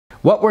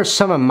What were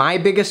some of my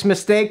biggest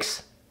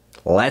mistakes?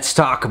 Let's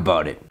talk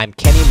about it. I'm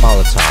Kenny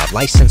Molotov,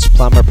 licensed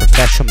plumber,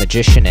 professional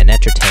magician, and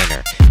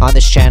entertainer. On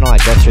this channel, I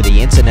go through the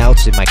ins and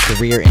outs of my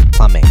career in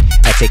plumbing.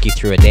 I take you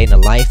through a day in the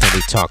life and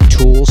we talk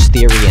tools,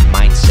 theory, and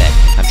mindset.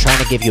 I'm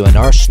trying to give you an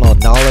arsenal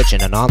of knowledge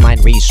and an online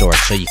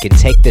resource so you can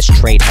take this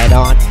trade head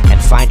on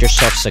and find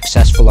yourself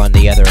successful on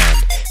the other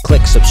end.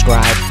 Click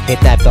subscribe, hit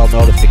that bell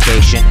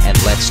notification,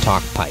 and let's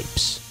talk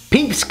pipes.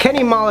 Peeps,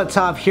 Kenny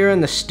Molotov here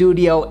in the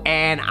studio,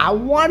 and I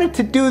wanted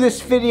to do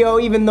this video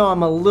even though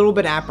I'm a little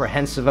bit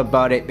apprehensive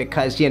about it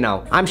because, you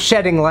know, I'm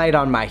shedding light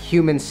on my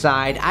human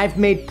side. I've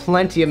made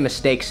plenty of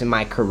mistakes in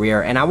my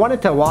career, and I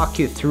wanted to walk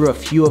you through a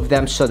few of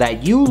them so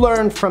that you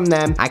learn from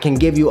them. I can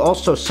give you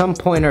also some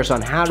pointers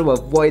on how to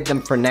avoid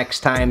them for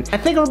next time. I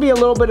think it'll be a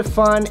little bit of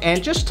fun,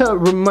 and just to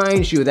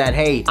remind you that,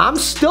 hey, I'm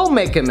still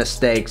making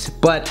mistakes,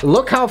 but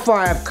look how far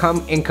I've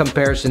come in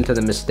comparison to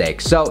the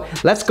mistakes. So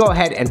let's go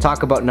ahead and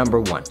talk about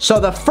number one. So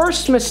the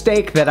first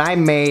mistake that I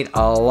made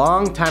a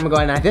long time ago,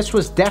 and this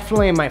was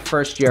definitely in my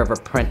first year of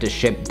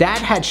apprenticeship, Dad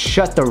had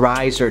shut the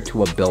riser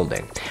to a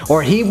building.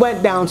 Or he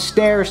went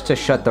downstairs to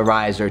shut the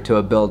riser to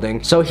a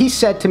building. So he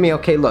said to me,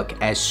 okay, look,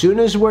 as soon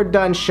as we're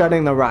done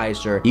shutting the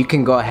riser, you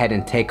can go ahead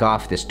and take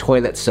off this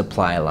toilet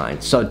supply line.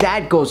 So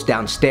Dad goes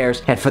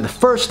downstairs, and for the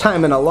first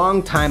time in a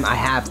long time, I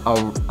have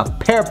a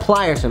pair of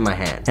pliers in my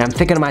hand. And I'm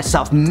thinking to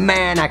myself,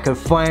 man, I could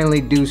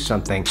finally do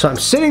something. So I'm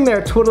sitting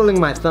there twiddling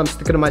my thumbs,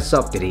 thinking to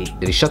myself, did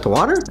he shut the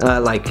water?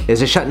 Like,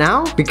 is it shut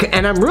now?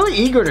 And I'm really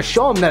eager to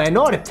show him that I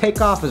know how to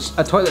take off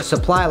a toilet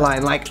supply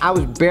line. Like, I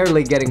was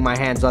barely getting my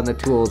hands on the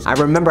tools. I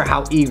remember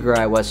how eager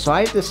I was, so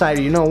I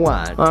decided, you know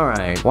what? All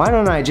right, why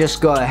don't I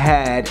just go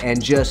ahead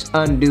and just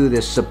undo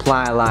this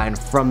supply line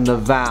from the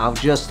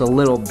valve just a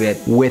little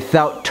bit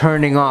without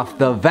turning off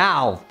the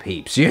valve,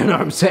 peeps. You know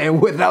what I'm saying?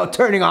 Without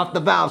turning off the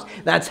valves.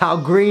 That's how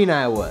green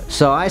I was.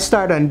 So I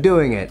start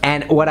undoing it.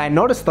 And what I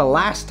noticed the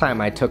last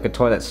time I took a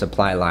toilet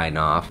supply line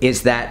off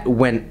is that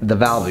when the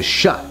valve is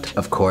shut,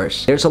 of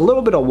course, there's a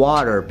little bit of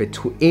water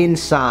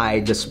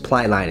inside the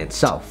supply line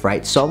itself,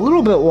 right? So a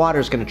little bit of water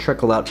is going to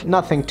trickle out.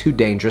 Nothing too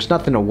dangerous,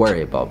 nothing to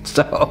worry about.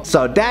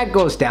 So Dad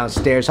goes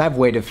downstairs. I've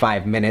waited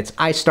 5 minutes.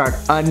 I start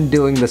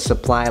undoing the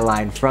supply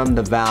line from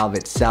the valve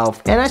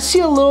itself, and I see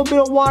a little bit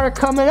of water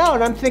coming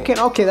out. I'm thinking,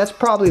 okay, that's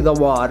probably the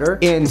water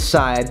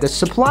inside the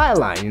supply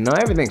line. You know,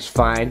 everything's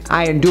fine.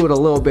 I undo it a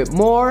little bit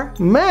more.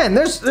 Man,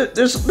 there's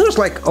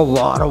like a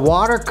lot of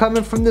water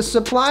coming from the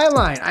supply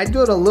line. I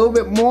do it a little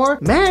bit more.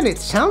 Man, it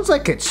sounds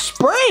like it's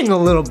spraying a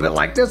little bit,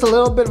 like there's a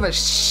little bit of a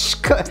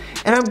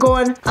and I'm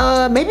going,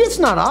 maybe it's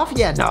not off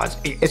yet. No,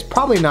 it's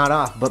probably not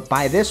off. But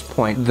by this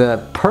point,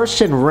 the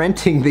person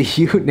renting the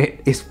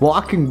unit is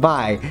walking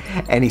by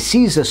and he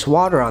sees this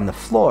water on the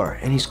floor,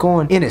 and he's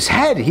going, in his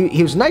head,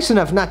 he was nice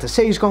enough not to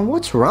say, he's going,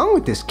 what's wrong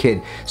with this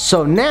kid?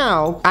 So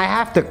now I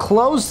have to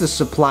close the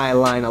supply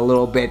line a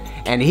little bit,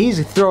 and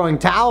he's throwing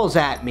towels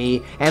at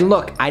me. And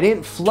look, I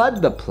didn't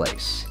flood the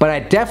place, but I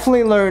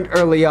definitely learned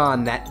early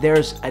on that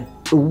there's a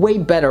way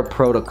better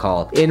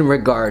protocol in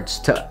regards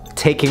to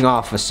taking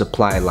off a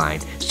supply line.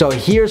 So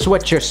here's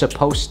what you're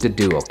supposed to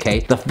do, okay?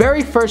 The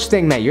very first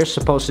thing that you're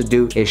supposed to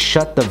do is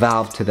shut the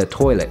valve to the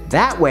toilet.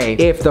 That way,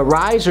 if the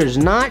riser's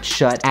not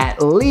shut,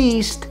 at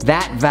least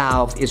that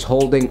valve is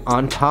holding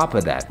on top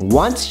of that.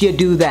 Once you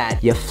do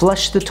that, you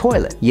flush the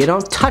toilet. You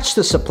don't touch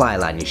the supply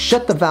line. You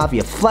shut the valve,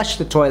 you flush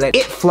the toilet,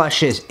 it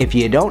flushes. If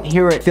you don't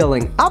hear it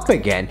filling up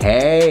again,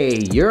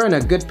 hey, you're in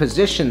a good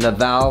position. The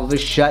valve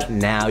is shut.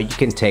 Now you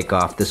can take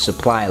off the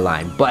supply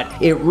line.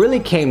 But it really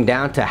came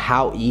down to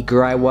how eager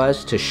I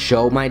was to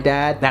show my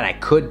dad that I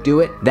could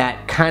do it.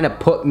 That kind of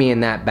put me in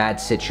that bad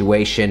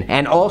situation,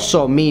 and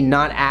also me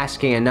not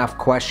asking enough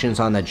questions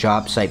on the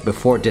job site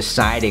before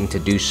deciding to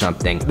do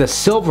something. The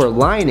silver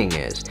lining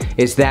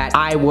is that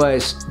I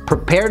was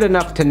prepared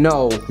enough to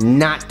know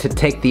not to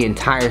take the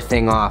entire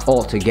thing off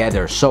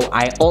altogether. So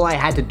all I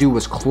had to do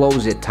was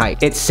close it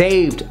tight. It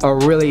saved a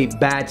really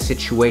bad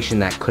situation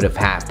that could have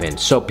happened.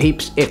 So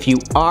peeps, if you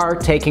are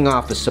taking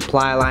off the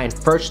supply line,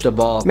 first of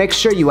all, make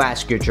sure you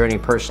ask your journey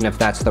person if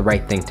that's the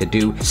right thing to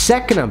do.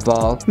 Second of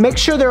all, make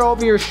sure they're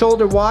over your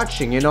shoulder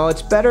watching. You know,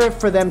 it's better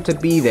for them to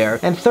be there.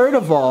 And third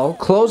of all,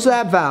 close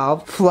that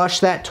valve,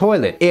 flush that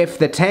toilet. If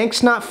the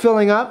tank's not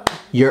filling up,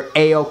 you're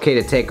a-okay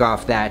to take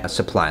off that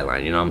supply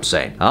line, you know what I'm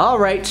saying? All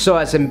right, so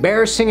as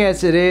embarrassing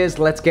as it is,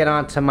 let's get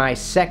on to my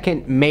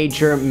second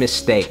major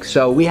mistake.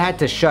 So we had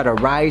to shut a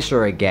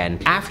riser again.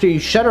 After you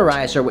shut a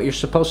riser, what you're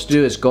supposed to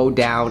do is go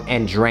down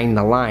and drain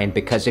the line,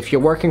 because if you're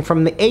working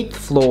from the 8th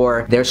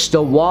floor, there's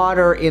still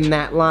water in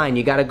that line.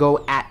 You gotta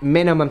go at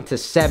minimum to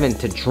 7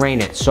 to drain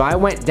it. So I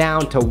went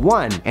down to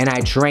 1 and I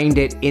drained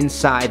it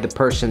inside the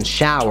person's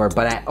shower,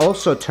 but I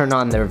also turned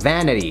on their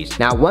vanities.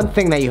 Now, one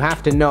thing that you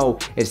have to know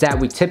is that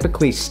we typically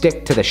basically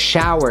stick to the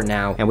shower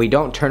now, and we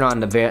don't turn on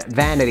the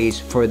vanities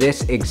for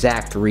this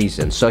exact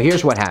reason. So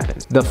here's what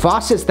happened. The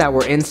faucets that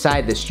were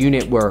inside this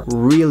unit were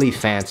really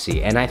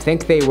fancy, and I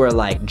think they were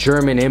like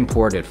German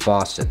imported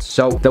faucets.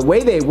 So the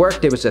way they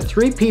worked, it was a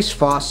 3-piece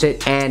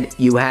faucet, and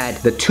you had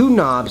the 2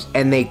 knobs,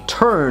 and they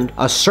turned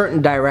a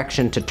certain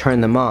direction to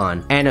turn them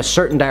on and a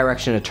certain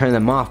direction to turn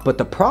them off. But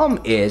the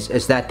problem is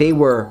that they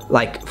were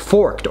like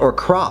forked or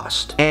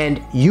crossed,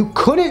 and you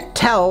couldn't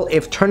tell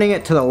if turning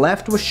it to the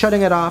left was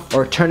shutting it off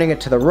or turning it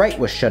to the right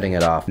was shutting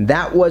it off.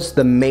 That was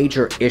the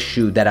major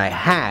issue that I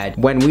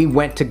had when we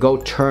went to go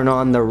turn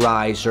on the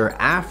riser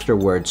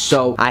afterwards.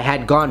 So I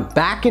had gone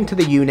back into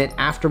the unit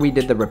after we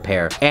did the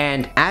repair,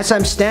 and as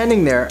I'm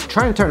standing there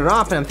trying to turn it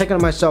off, and I'm thinking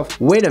to myself,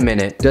 wait a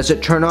minute, does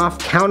it turn off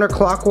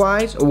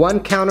counterclockwise? One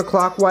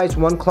counterclockwise,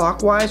 one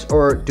clockwise,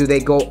 or do they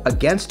go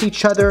against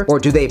each other, or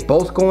do they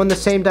both go in the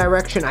same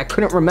direction? I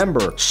couldn't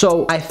remember.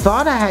 So I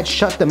thought I had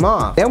shut them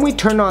off. Then we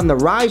turn on the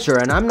riser,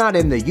 and I'm not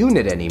in the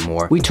unit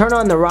anymore. We turn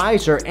on the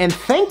riser, and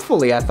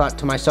thankfully I thought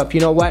to myself, you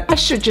know what, I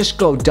should just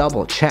go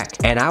double check.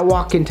 And I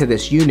walk into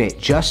this unit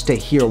just to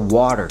hear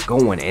water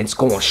going, and it's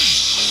going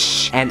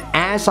shh. And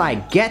as I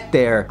get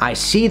there, I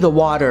see the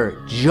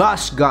water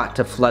just got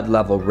to flood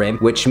level rim,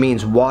 which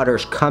means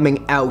water's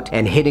coming out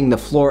and hitting the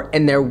floor,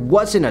 and there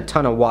wasn't a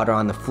ton of water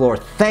on the floor,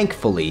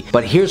 thankfully.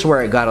 But here's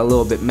where it got a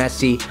little bit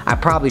messy. I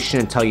probably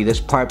shouldn't tell you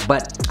this part,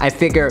 but I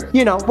figure,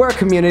 you know, we're a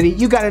community,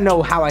 you gotta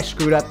know how I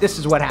screwed up. This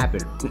is what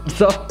happened.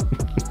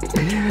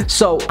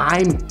 So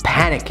I'm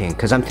panicking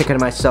because I'm thinking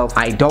to myself,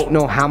 I don't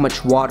know how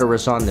much water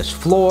is on this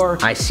floor.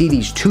 I see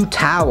these 2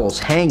 towels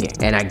hanging,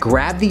 and I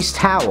grab these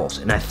towels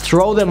and I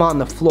throw them on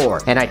the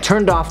floor, and I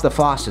turned off the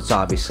faucets,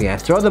 obviously. I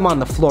throw them on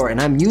the floor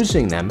and I'm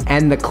using them,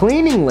 and the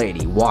cleaning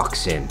lady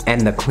walks in,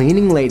 and the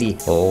cleaning lady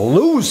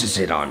loses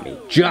it on me.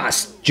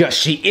 Just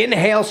she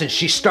inhales and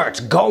she starts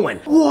going,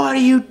 what are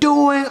you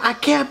doing? I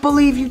can't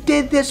believe you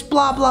did this,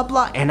 blah, blah,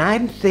 blah. And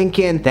I'm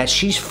thinking that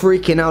she's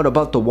freaking out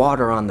about the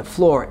water on the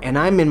floor, and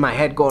I'm in my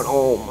head going,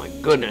 oh my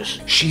goodness,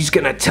 she's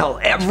gonna tell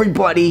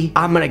everybody.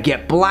 I'm gonna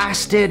get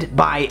blasted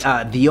by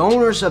the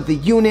owners of the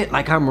unit.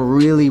 Like, I'm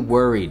really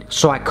worried.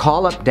 So I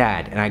call up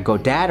Dad and I go,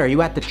 Dad, are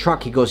you at the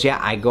truck? He goes, yeah.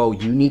 I go,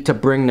 you need to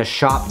bring the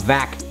shop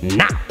vac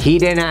now. He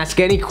didn't ask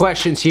any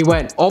questions. He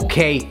went,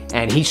 okay,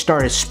 and he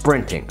started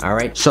sprinting, all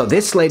right? So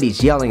this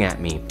lady's yelling at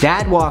me.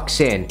 Dad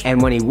walks in,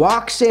 and when he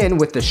walks in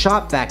with the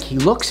shop vac, he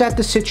looks at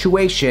the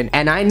situation,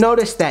 and I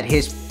noticed that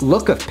his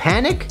look of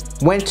panic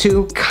went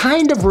to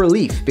kind of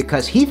relief,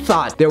 because he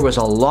thought there was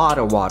a lot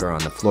of water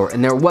on the floor,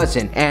 and there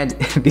wasn't, and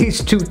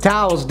these 2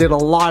 towels did a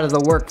lot of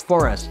the work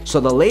for us. So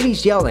the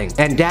lady's yelling,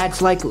 and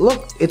Dad's like,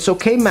 look, it's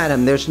okay,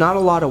 madam, there's not a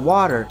lot of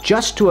water,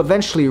 just to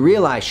eventually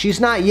realize she's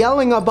not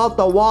yelling about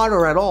the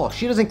water at all.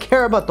 She doesn't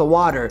care about the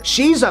water.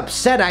 She's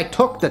upset I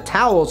took the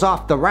towels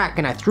off the rack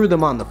and I threw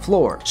them on the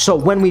floor. So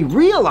when we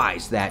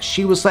realized that,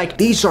 she was like,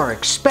 these are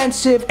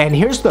expensive. And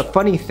here's the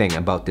funny thing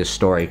about this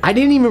story. I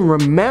didn't even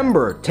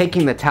remember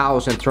taking the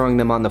towels and throwing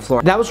them on the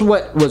floor. That was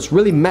what was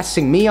really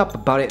messing me up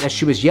about it. As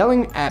she was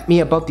yelling at me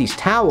about these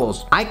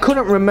towels, I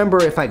couldn't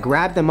remember if I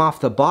grabbed them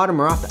off the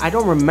bottom or off. I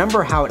don't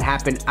remember how it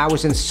happened. I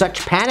was in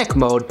such panic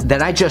mode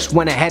that I just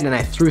went ahead and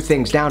I threw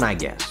things down, I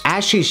guess.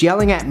 As she's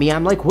yelling at me,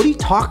 I'm like, what are you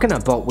talking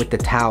about with the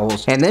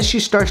towels? And then she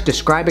starts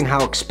describing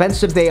how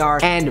expensive they are,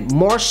 and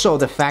more so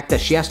the fact that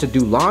she has to do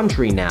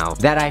laundry now,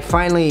 that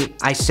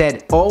I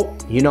said, oh,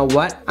 you know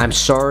what? I'm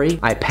sorry.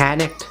 I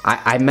panicked.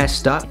 I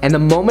messed up. And the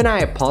moment I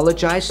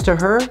apologized to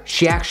her,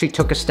 she actually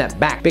took a step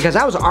back, because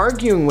I was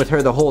arguing with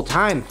her the whole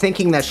time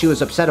thinking that she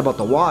was upset about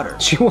the water.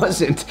 She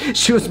wasn't.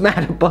 She was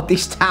mad about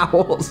these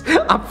towels.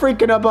 I'm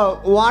freaking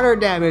about water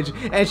damage,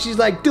 and she's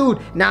like, dude,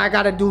 now I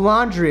gotta do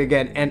laundry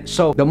again. And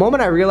so the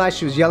moment I realized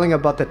she was yelling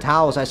about the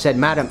towels, I said,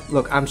 madam,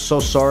 look, I'm so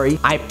sorry.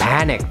 I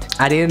panicked.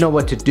 I didn't know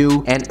what to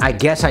do, and I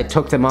guess I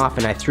took them off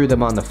and I threw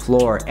them on the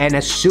floor. And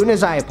as soon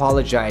as I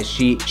apologized,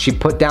 she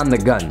put down the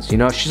guns, you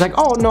know? She's like,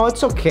 oh, no,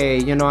 it's okay.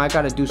 You know, I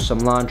gotta do some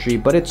laundry,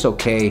 but it's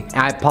okay.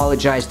 I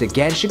apologized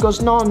again. She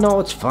goes, no,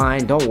 it's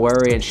fine. Don't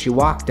worry. And she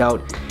walked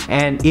out,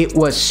 and it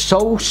was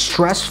so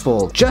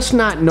stressful. Just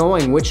not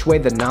knowing which way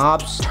the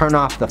knobs turn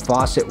off the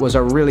faucet was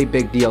a really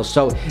big deal.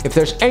 So if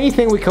there's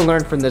anything we can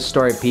learn from this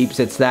story, peeps,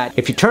 it's that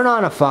if you turn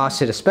on a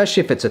faucet,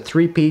 especially if it's a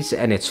 3-piece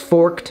and it's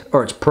forked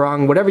or it's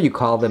pronged, whatever you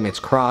call them, it's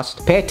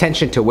crossed, pay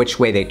attention to which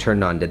way they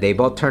turned on. Did they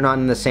both turn on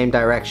in the same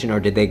direction, or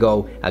did they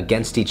go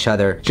against each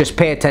other? Just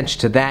pay attention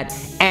to that,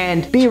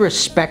 and be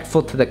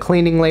respectful to the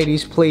cleaning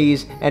ladies,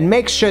 please, and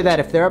make sure that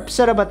if they're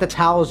upset about the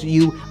towels,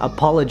 you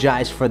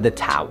apologize for the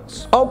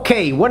towels.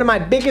 Okay, one of my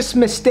biggest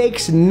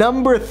mistakes,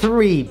 number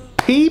 3,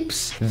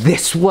 peeps,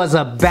 this was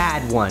a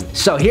bad one.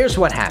 So here's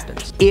what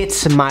happens.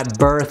 It's my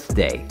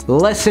birthday.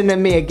 Listen to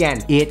me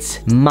again.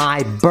 It's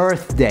my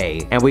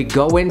birthday. And we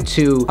go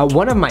into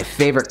one of my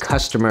favorite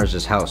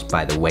customers' house,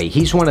 by the way.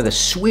 He's one of the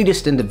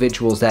sweetest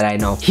individuals that I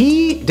know.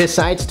 He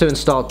decides to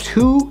install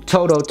 2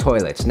 Toto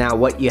toilets. Now,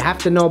 what you have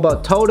to know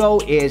about Toto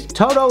is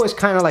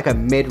kind of like a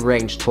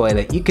mid-range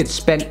toilet. You could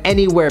spend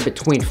anywhere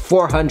between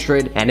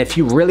 $400, and if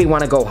you really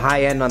want to go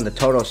high-end on the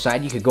Toto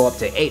side, you could go up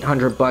to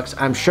 $800.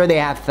 I'm sure they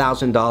have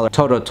 $1,000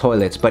 Toto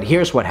toilets, but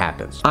here's what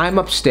happens. I'm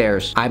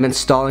upstairs, I'm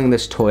installing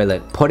this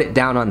toilet, put it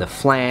down on the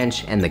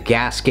flange and the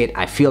gasket.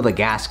 I feel the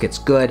gasket's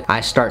good.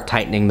 I start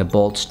tightening the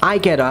bolts. I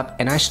get up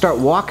and I start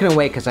walking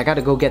away because I got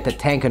to go get the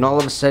tank, and all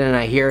of a sudden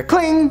I hear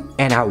cling,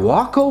 and I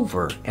walk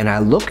over and I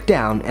look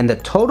down, and the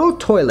Toto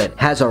toilet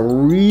has a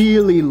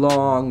really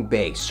long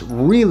base,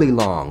 really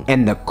long,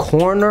 and the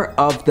corner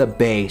of the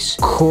base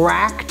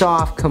cracked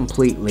off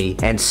completely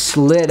and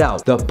slid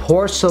out. The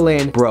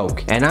porcelain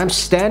broke, and I'm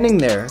standing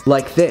there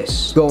like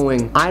this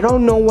going, I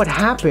don't know what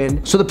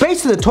happened. So the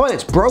base of the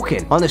toilet's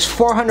broken on this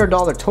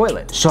 $400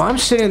 toilet. So I'm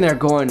sitting there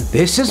going,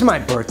 this is my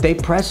birthday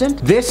present?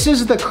 This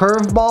is the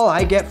curveball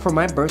I get for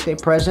my birthday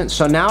present?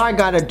 So now I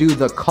gotta do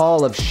the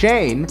call of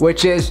Shane,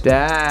 which is,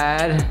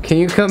 Dad, can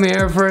you come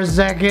here for a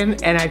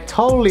second? And I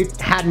totally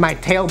had my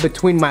tail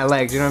between my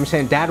legs, you know what I'm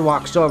saying? Dad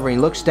walks over and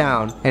he looks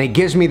down and he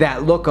gives me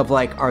that look of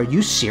like, are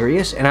you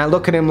serious? And I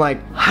look at him like,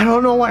 I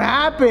don't know what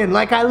happened.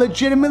 Like, I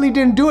legitimately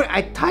didn't do it.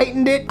 I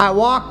tightened it, I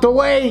walked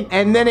away,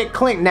 and then it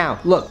clinked. Now,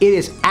 look, it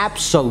is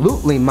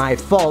absolutely my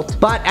fault,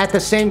 but at the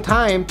same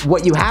time,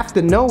 what you have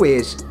to know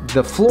is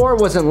the floor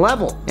wasn't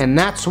level, and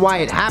that's why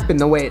it happened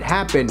the way it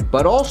happened.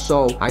 But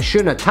also, I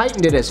shouldn't have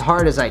tightened it as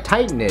hard as I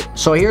tightened it.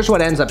 So here's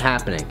what ends up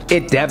happening.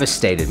 It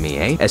devastated me,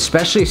 eh?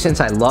 Especially since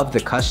I love the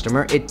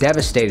customer, it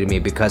devastated me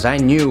because I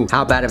knew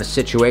how bad of a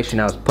situation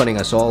I was putting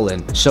us all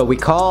in. So we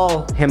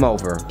call him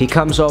over. He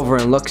comes over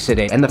and looks at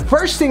it, and the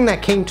first thing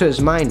that came to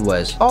his mind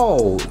was,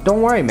 oh,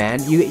 don't worry,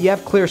 man. You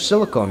have clear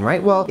silicone,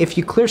 right? Well, if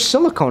you clear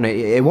silicone,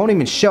 it won't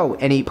even show.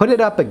 And he put it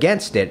up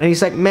against it, and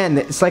he's like, man,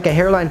 it's like a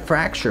hairline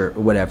fracture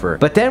or whatever.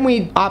 But then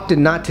we opted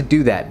not to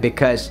do that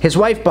because his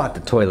wife bought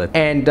the toilet,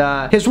 and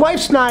his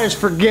wife's not as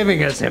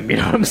forgiving as him, you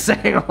know what I'm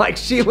saying? Like,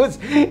 she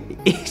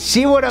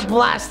would have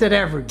blasted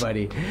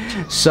everybody.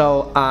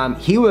 So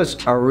he was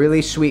a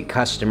really sweet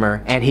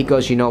customer, and he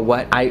goes, you know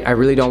what? I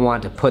really don't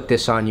want to put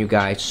this on you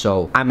guys,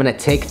 so I'm gonna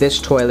take this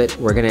toilet,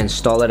 we're gonna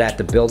install it at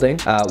the building,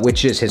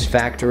 which is his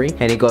factory,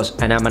 and he goes,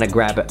 and I'm gonna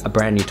grab a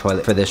brand new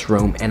toilet for this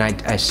room. And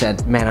I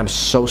said, man, I'm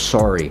so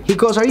sorry. He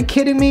goes, are you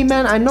kidding me,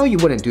 man? I know you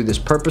wouldn't do this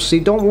purposely,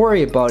 don't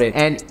worry about it.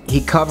 And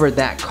he covered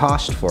that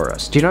cost for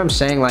us. Do you know what I'm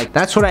saying? Like,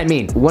 that's what I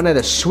mean. One of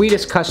the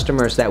sweetest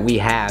customers that we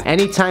have.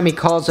 Anytime he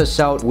calls us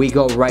out, we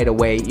go right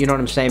away. You know what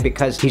I'm saying?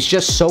 Because he's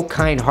just so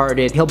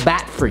kind-hearted. He'll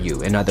bat for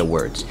you, in other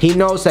words. He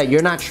knows that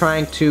you're not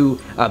trying to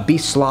be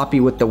sloppy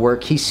with the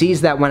work. He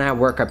sees that when I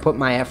work, I put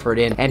my effort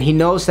in, and he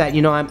knows that,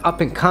 you know, I'm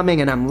up and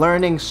coming and I'm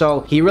learning.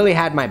 So he really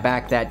had my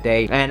back that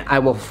day, and I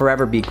will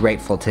forever be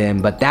grateful to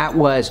him. But that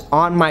was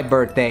on my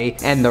birthday,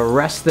 and the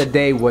rest of the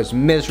day was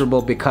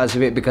miserable because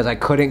of it, because I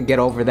couldn't get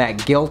over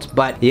that guilt.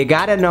 But you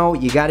gotta know,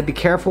 you gotta be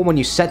careful when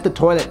you set the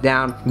toilet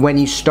down. When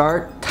you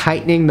start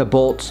tightening the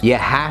bolts, you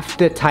have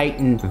to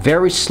tighten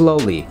very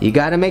slowly. You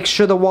gotta make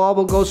sure the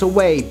wobble goes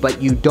away,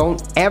 but you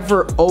don't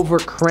ever over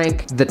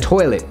crank the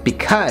toilet,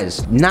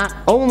 because not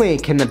only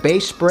can the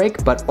base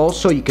break, but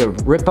also you can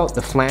rip out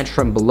the flange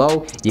from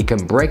below. You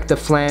can break the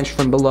flange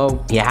from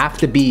below. You have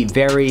to be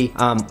very,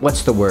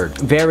 what's the word?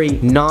 Very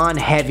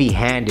non-heavy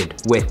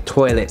handed with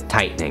toilet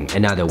tightening,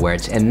 in other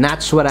words. And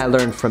that's what I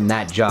learned from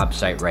that job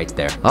site right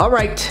there. All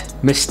right,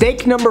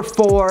 mistake number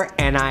 4,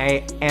 and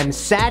I am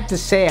sad to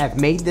say I've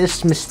made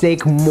this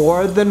mistake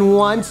more than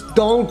once.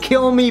 Don't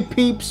kill me,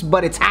 peeps,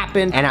 but it's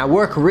happened, and I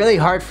work really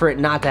hard for it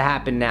not to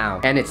happen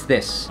now. And it's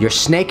this: you're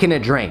snaking a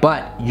drain,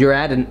 but you're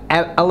at an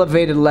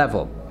elevated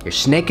level. You're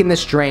snaking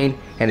this drain,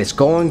 and it's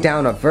going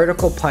down a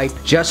vertical pipe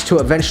just to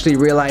eventually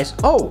realize,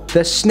 oh,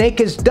 the snake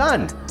is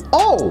done.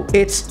 Oh,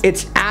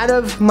 it's out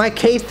of my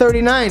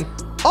K39.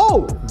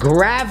 Oh,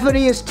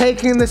 gravity is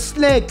taking the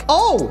snake.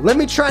 Oh, let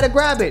me try to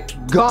grab it.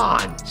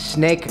 Gone.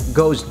 Snake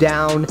goes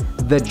down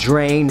the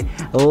drain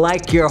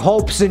like your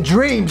hopes and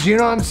dreams, you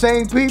know what I'm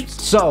saying,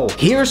 peeps? So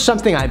here's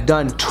something I've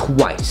done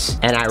twice,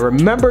 and I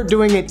remember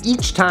doing it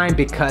each time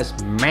because,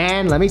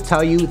 man, let me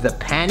tell you, the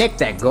panic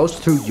that goes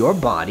through your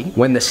body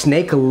when the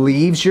snake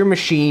leaves your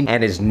machine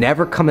and is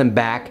never coming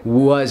back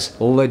was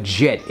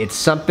legit. It's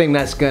something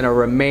that's gonna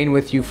remain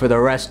with you for the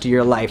rest of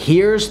your life.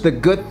 Here's the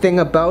good thing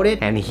about it,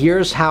 and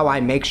here's how I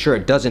make sure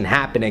it doesn't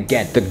happen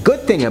again. The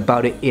good thing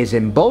about it is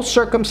in both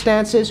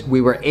circumstances,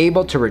 we were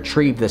able to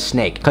retrieve the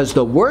snake, because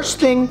the worst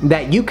thing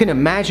that you can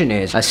imagine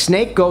is a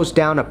snake goes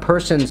down a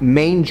person's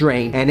main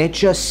drain and it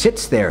just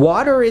sits there.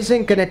 Water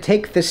isn't gonna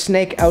take the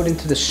snake out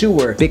into the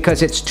sewer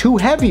because it's too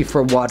heavy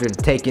for water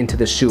to take into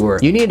the sewer.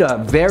 You need a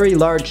very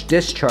large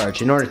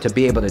discharge in order to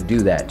be able to do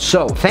that.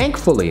 So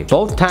thankfully,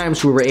 both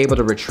times we were able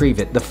to retrieve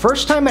it. The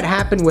first time it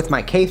happened with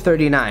my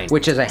K39,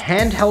 which is a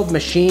handheld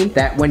machine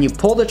that when you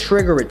pull the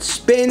trigger, it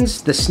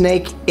spins the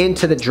snake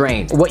into the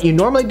drain. What you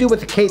normally do with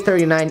the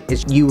K39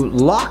 is you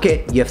lock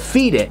it, you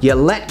feed it, you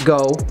let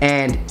go,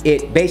 and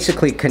it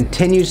basically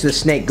continues the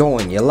snake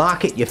going. You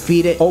lock it, you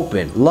feed it,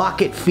 open.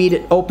 Lock it, feed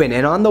it, open.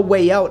 And on the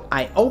way out,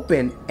 I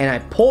opened and I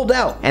pulled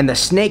out, and the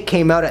snake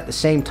came out at the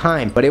same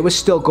time, but it was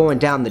still going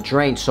down the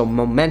drain, so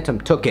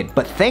momentum took it.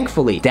 But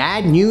thankfully,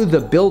 Dad knew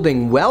the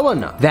building well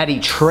enough that he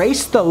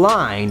traced the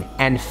line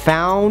and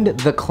found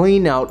the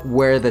clean out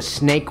where the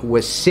snake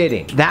was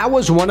sitting. That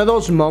was one of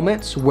those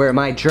moments where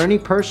my journey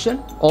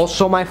person,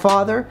 also my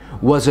father,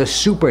 was a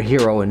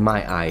superhero in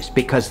my eyes,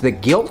 because the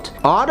guilt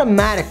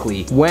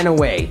automatically went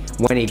away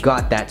when he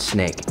got that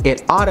snake.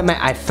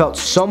 I felt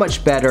so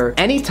much better.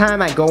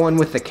 Anytime I go in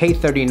with the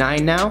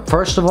K39 now,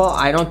 first of all,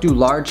 I don't do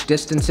large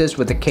distances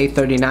with the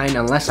K39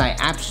 unless I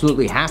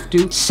absolutely have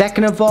to.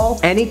 Second of all,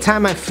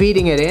 anytime I'm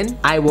feeding it in,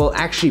 I will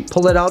actually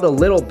pull it out a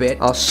little bit.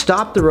 I'll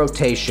stop the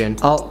rotation.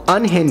 I'll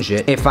unhinge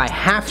it. If I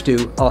have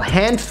to, I'll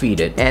hand feed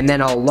it, and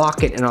then I'll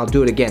lock it and I'll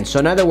do it again. So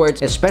in other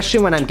words,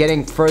 especially when I'm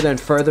getting further and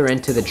further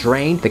into the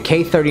drain, the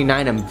K39,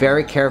 I'm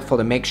very careful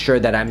to make sure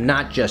that I'm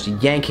not just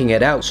yanking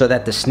it out so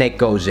that the snake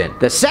goes in.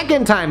 The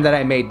second time that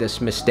I made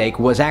this mistake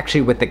was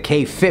actually with the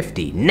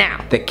K50.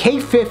 Now, the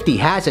K50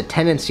 has a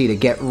tendency to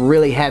get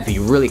really heavy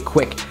really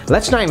quick.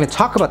 Let's not even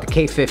talk about the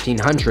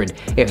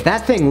K1500. If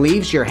that thing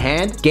leaves your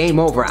hand, game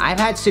over. I've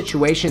had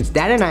situations,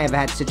 Dad and I have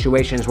had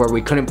situations where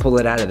we couldn't pull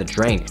it out of the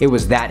drain. It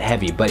was that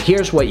heavy. But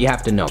here's what you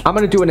have to know. I'm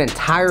gonna do an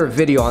entire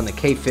video on the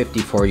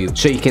K50 for you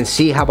so you can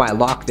see how I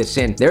lock this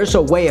in. There's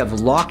a way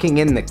of locking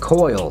in the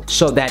coil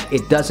so that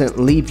it doesn't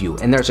leave you.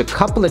 And there's a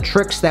couple of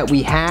tricks that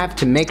we have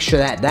to make sure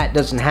that that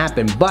doesn't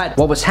happen. But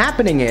what was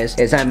happening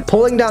is I'm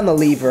pulling down the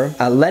lever,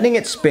 letting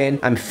it spin,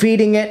 I'm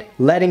feeding it,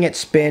 letting it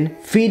spin,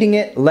 feeding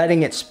it,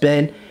 letting it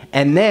spin,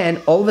 and then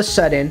all of a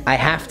sudden I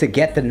have to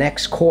get the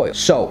next coil.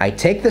 So I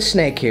take the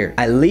snake here,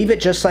 I leave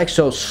it just like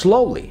so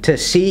slowly to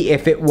see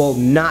if it will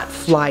not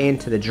fly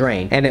into the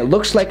drain, and it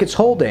looks like it's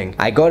holding.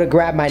 I go to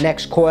grab my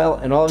next coil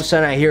and all of a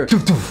sudden I hear doof,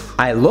 doof.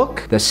 I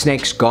look, the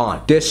snake's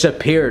gone,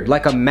 disappeared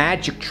like a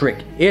magic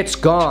trick. It's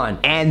gone.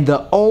 And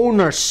the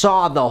owner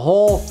saw the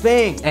whole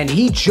thing and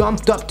he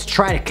jumped up to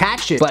try to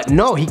catch it, but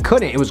no, he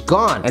couldn't. It was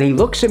gone. And he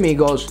looks at me and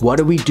goes, "What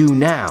do we do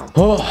now?"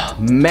 Oh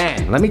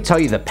man, let me tell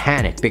you the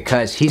panic,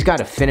 because he's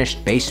got a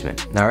finished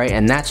basement, all right?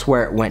 And that's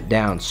where it went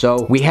down.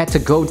 So we had to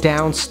go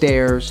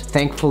downstairs.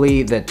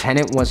 Thankfully, the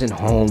tenant wasn't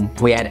home.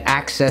 We had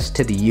access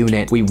to the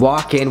unit. We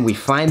walk in, we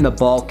find the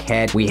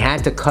bulkhead. We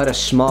had to cut a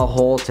small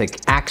hole to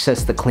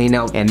access the clean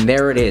out, and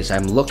there it is.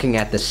 I'm looking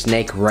at the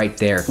snake right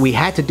there. We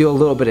had to do a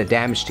little bit of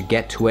damage to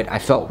get to it. I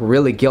felt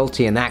really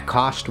guilty, and that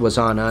cost was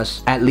on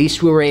us. At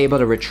least we were able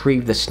to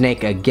retrieve the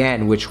snake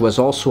again, which was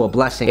also a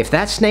blessing. If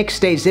that snake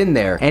stays in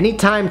there,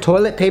 anytime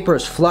toilet paper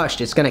is flushed,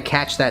 it's gonna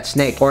catch that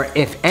snake. Or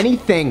if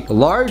anything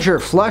larger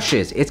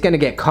flushes, it's gonna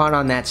get caught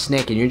on that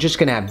snake, and you're just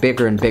gonna have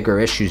bigger and bigger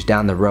issues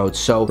down the road.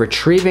 So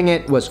retrieving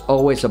it was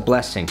always a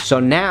blessing. So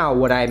now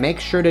what I make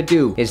sure to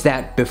do is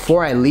that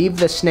before I leave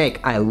the snake,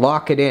 I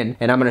lock it in,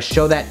 and I'm gonna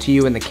show that to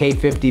you in the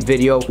K50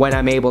 video when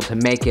I'm able to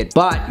make it.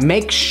 But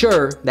make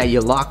sure that you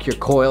lock your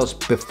coils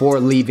before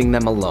leaving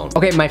them alone.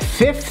 Okay, my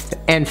fifth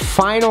and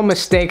final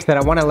mistake that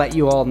I want to let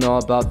you all know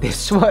about,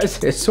 this was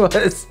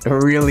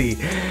really,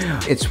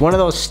 it's one of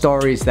those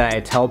stories that I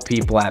tell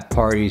people at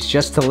parties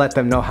just to let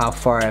them know how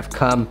far I've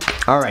come.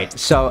 All right,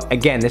 so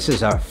again, this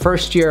is our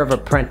first year of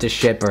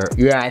apprenticeship, or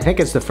yeah, I think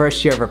it's the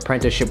first year of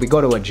apprenticeship. We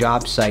go to a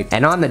job site,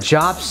 and on the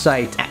job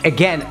site,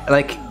 again,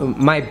 like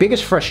my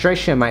biggest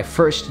frustration in my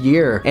first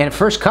year and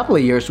first couple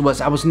of years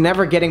was I was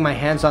never getting my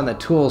hands on the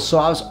tools, so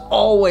I was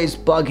always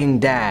bugging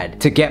Dad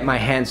to get my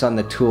hands on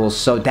the tools.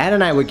 So Dad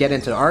and I would get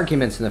into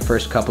arguments in the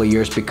first couple of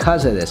years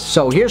because of this.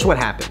 So here's what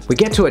happened. We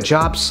get to a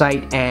job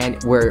site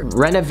and we're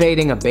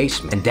renovating a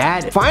basement, and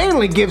Dad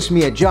finally gives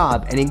me a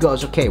job, and he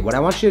goes, "Okay, what I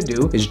want you to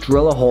do is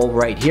drill a hole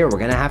right here. We're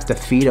gonna have to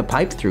feed a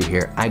pipe through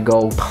here." I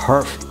go,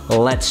 "Perfect,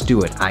 let's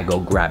do it." I go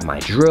grab my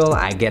drill,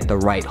 I get the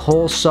right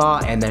hole saw,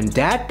 and then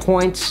Dad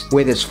points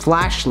with his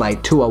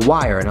flashlight to a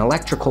wire, an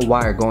electrical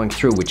wire going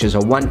through, which is a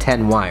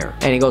 110 wire.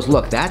 And he goes,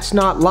 "Look, that's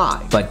not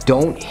live, but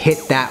don't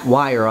hit that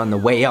wire on the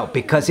way out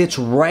because it's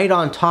right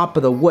on top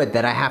of the wood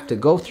that I have to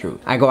go through."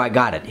 I go, "I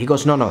got it." He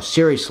goes, "No,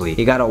 seriously,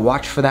 you gotta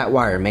watch for that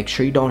wire. Make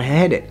sure you don't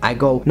hit it." I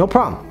go, "No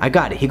problem, I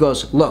got it." He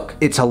goes, "Look,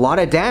 it's a lot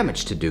of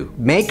damage to do.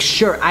 Make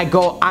sure." I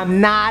go,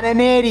 "I'm not an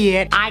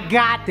idiot. I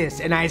got this."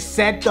 And I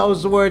said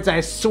those words.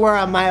 I swear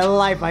on my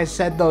life, I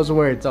said those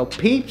words. So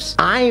Peeps,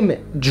 I'm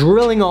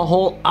drilling a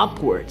hole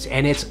upwards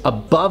and it's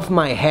above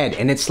my head,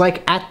 and it's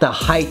like at the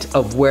height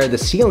of where the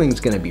ceiling's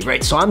gonna be,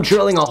 right? So I'm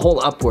drilling a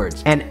hole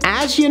upwards. And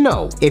as you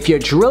know, if you're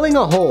drilling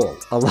a hole,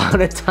 a lot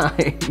of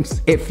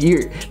times, if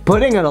you're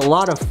putting a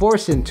lot of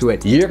force into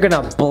it, you're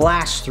gonna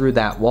blast through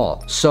that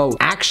wall. So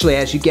actually,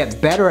 as you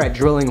get better at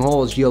drilling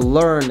holes, you'll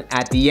learn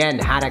at the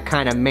end how to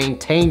kind of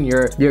maintain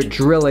your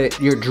drill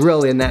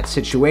in that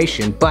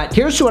situation. But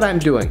here's what I'm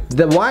doing.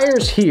 The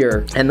wire's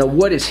here and the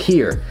wood is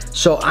here.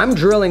 So I'm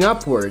drilling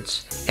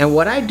upwards, and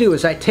what I do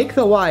is I take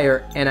the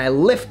wire and I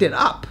lift it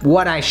up.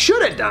 What I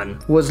should have done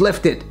was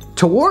lift it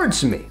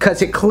towards me,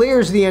 because it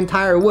clears the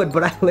entire wood,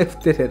 but I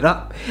lifted it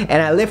up,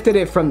 and I lifted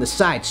it from the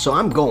side. So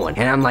I'm going,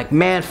 and I'm like,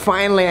 man,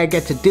 finally I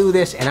get to do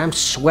this, and I'm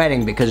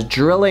sweating because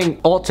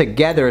drilling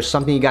altogether is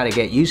something you got to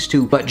get used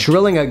to, but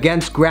drilling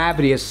against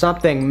gravity is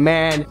something,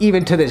 man,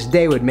 even to this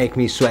day would make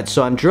me sweat.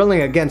 So I'm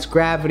drilling against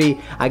gravity.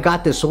 I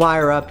got this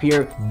wire up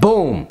here,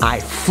 boom, I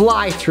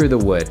fly through the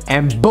wood,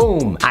 and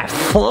boom, I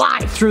fly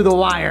through the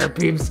wire,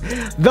 peeps.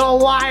 The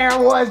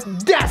wire was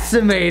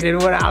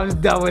decimated when I was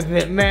done with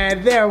it,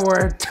 man. There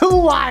were 2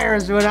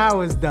 wires when I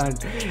was done,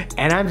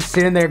 and I'm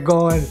sitting there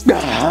going,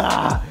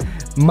 ah,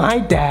 my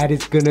dad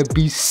is gonna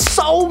be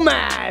so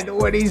mad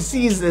when he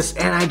sees this.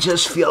 And I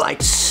just feel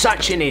like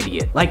such an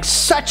idiot, like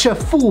such a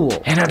fool.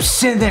 And I'm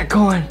sitting there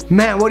going,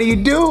 man, what do you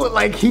do?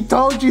 Like, he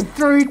told you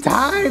 3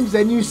 times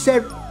and you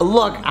said,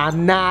 look,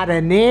 I'm not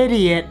an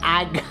idiot,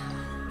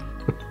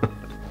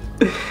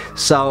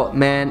 So,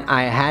 man,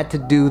 I had to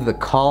do the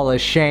call of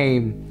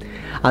shame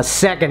a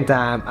second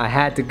time. I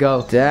had to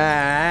go,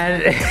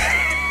 Dad.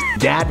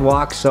 Dad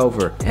walks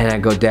over, and I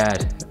go,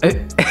 Dad.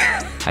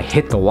 I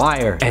hit the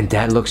wire, and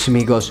Dad looks at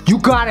me and goes, you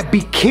gotta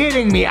be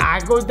kidding me. I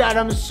go, Dad,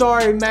 I'm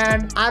sorry,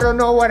 man. I don't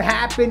know what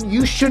happened.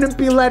 You shouldn't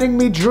be letting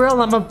me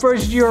drill. I'm a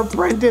first-year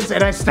apprentice.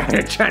 And I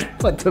started trying to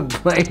put the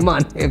blame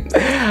on him.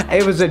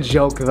 It was a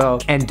joke, though.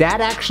 And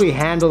Dad actually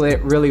handled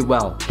it really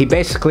well. He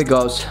basically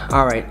goes,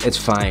 all right, it's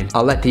fine.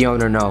 I'll let the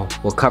owner know.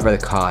 We'll cover the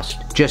cost.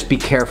 Just be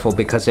careful,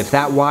 because if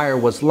that wire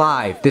was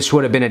live, this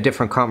would have been a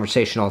different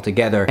conversation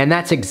altogether. And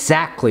that's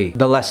exactly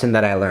the lesson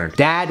that I learned.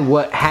 Dad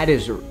had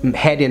his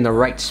head in the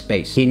right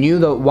space. He knew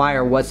the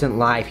wire wasn't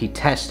live, he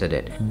tested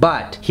it.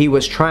 But he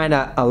was trying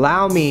to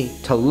allow me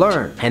to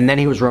learn. And then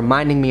he was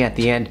reminding me at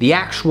the end, the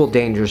actual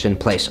dangers in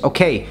place.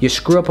 Okay, you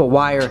screw up a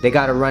wire, they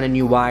gotta run a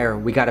new wire,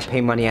 we gotta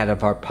pay money out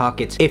of our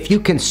pockets. If you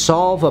can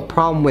solve a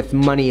problem with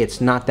money, it's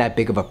not that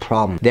big of a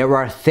problem. There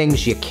are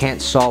things you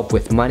can't solve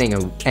with money,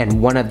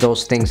 and one of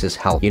those things is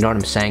health. You know what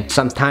I'm saying?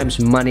 Sometimes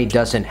money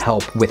doesn't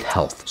help with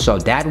health. So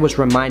Dad was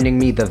reminding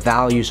me the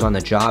values on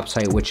the job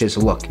site, which is,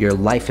 look, your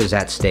life is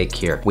at stake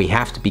here. We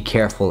have to be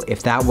careful.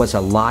 If that was a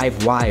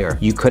live wire,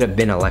 you could have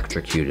been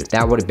electrocuted.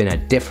 That would have been a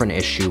different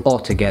issue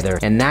altogether.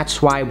 And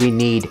that's why we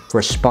need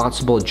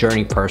responsible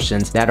journey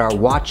persons that are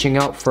watching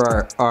out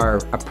for our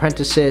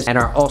apprentices and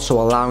are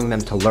also allowing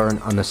them to learn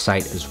on the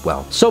site as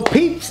well. So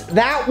peeps,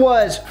 that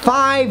was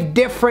 5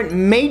 different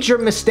major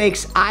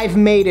mistakes I've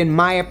made in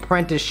my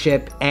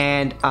apprenticeship,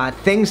 and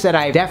things that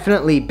I've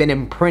definitely been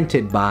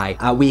imprinted by.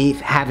 We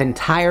have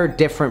entire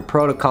different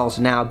protocols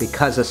now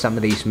because of some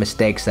of these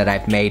mistakes that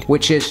I've made,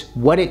 which is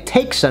what it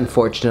takes,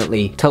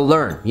 unfortunately, to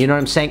learn. You know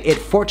what I'm saying? It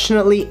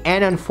fortunately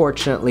and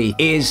unfortunately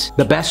is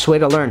the best way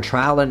to learn,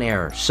 trial and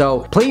error.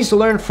 So please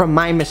learn from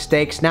my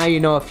mistakes. Now you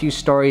know a few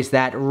stories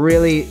that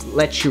really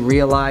let you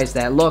realize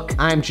that, look,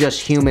 I'm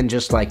just human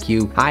just like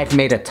you. I've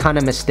made a ton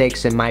of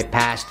mistakes in my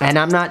past, and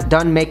I'm not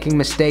done making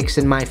mistakes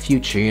in my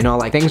future. You know,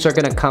 like, things are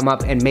gonna come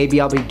up, and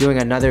maybe I'll be doing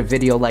another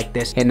video like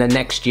this in the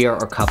next year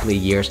or couple of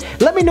years.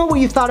 Let me know what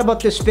you thought about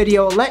this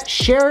video. Let's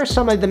share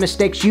some of the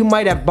mistakes you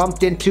might have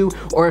bumped into,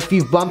 or if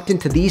you've bumped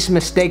into these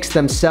mistakes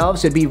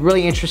themselves. It'd be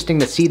really interesting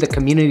to see the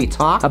community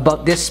talk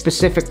about this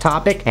specific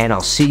topic, and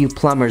I'll see you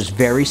plumbers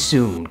very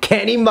soon.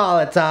 Kenny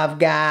Molotov,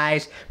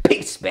 guys.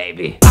 Peace,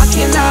 baby. How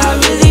can I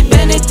really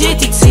been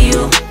addicted to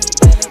you?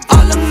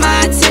 All of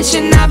my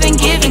attention I've been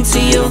giving to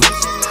you.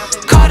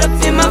 Caught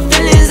up in my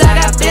feelings,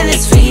 I got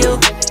feelings for you.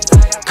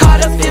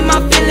 Caught up in my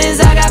feelings,